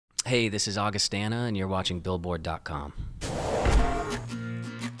Hey, this is Augustana, and you're watching Billboard.com.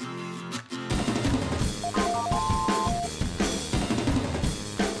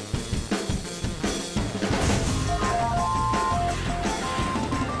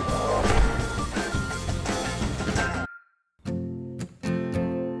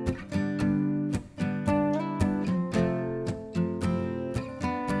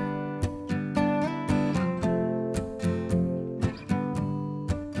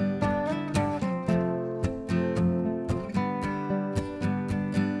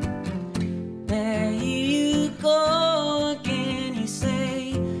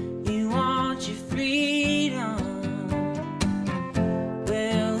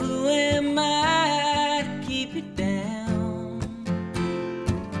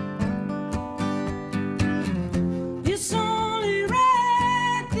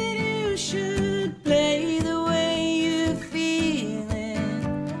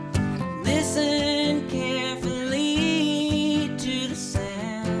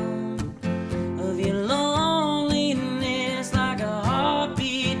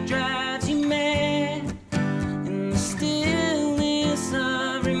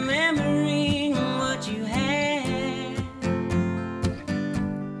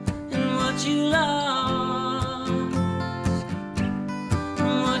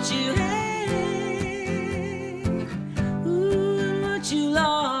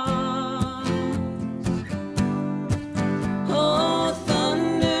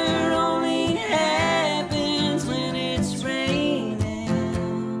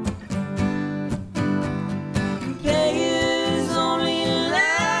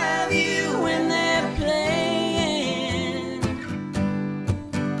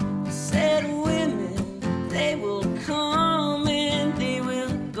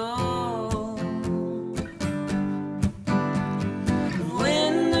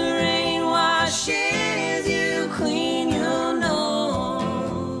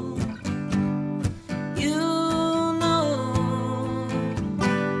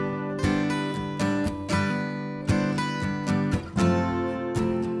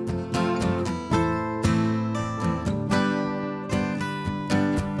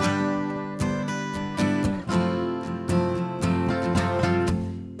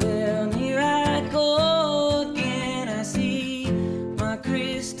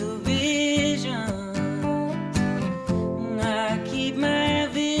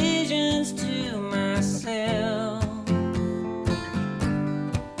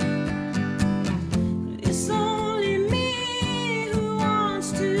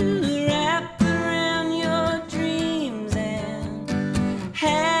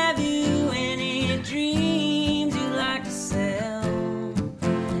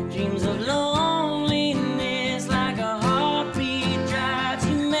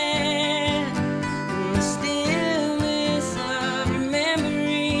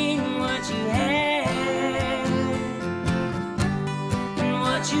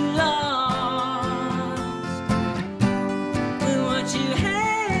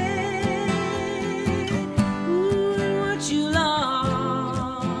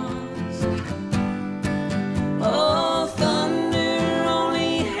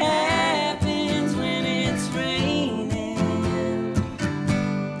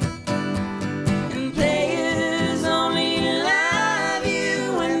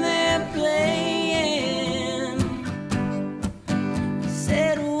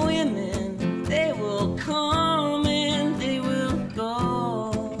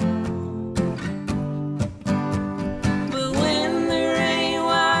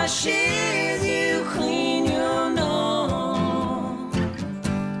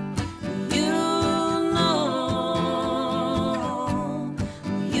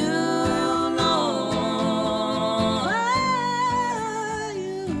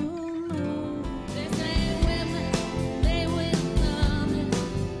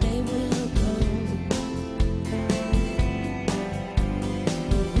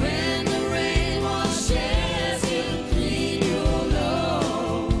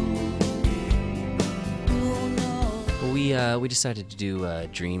 We decided to do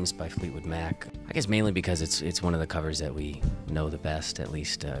Dreams by Fleetwood Mac. I guess mainly because it's one of the covers that we know the best. At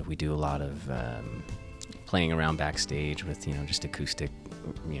least we do a lot of playing around backstage with just acoustic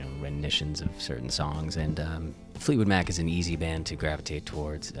renditions of certain songs, and Fleetwood Mac is an easy band to gravitate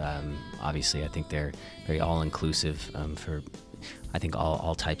towards. Obviously, I think they're very all-inclusive for I think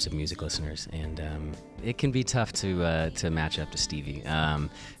all types of music listeners, and it can be tough to match up to Stevie,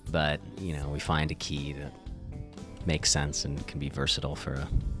 but we find a key that makes sense and can be versatile for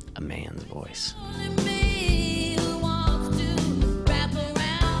a man's voice.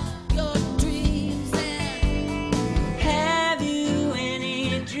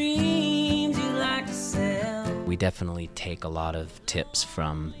 definitely take a lot of tips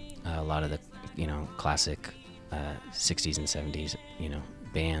from a lot of the, classic 60s and 70s,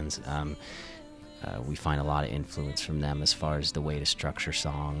 bands. We find a lot of influence from them as far as the way to structure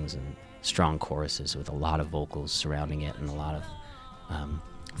songs and strong choruses with a lot of vocals surrounding it and a lot of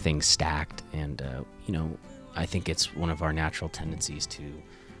things stacked. And, I think it's one of our natural tendencies to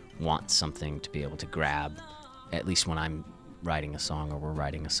want something to be able to grab, at least when I'm writing a song or we're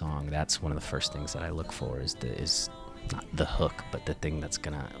writing a song. That's one of the first things that I look for is not the hook, but the thing that's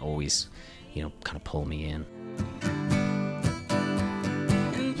gonna always, kind of pull me in.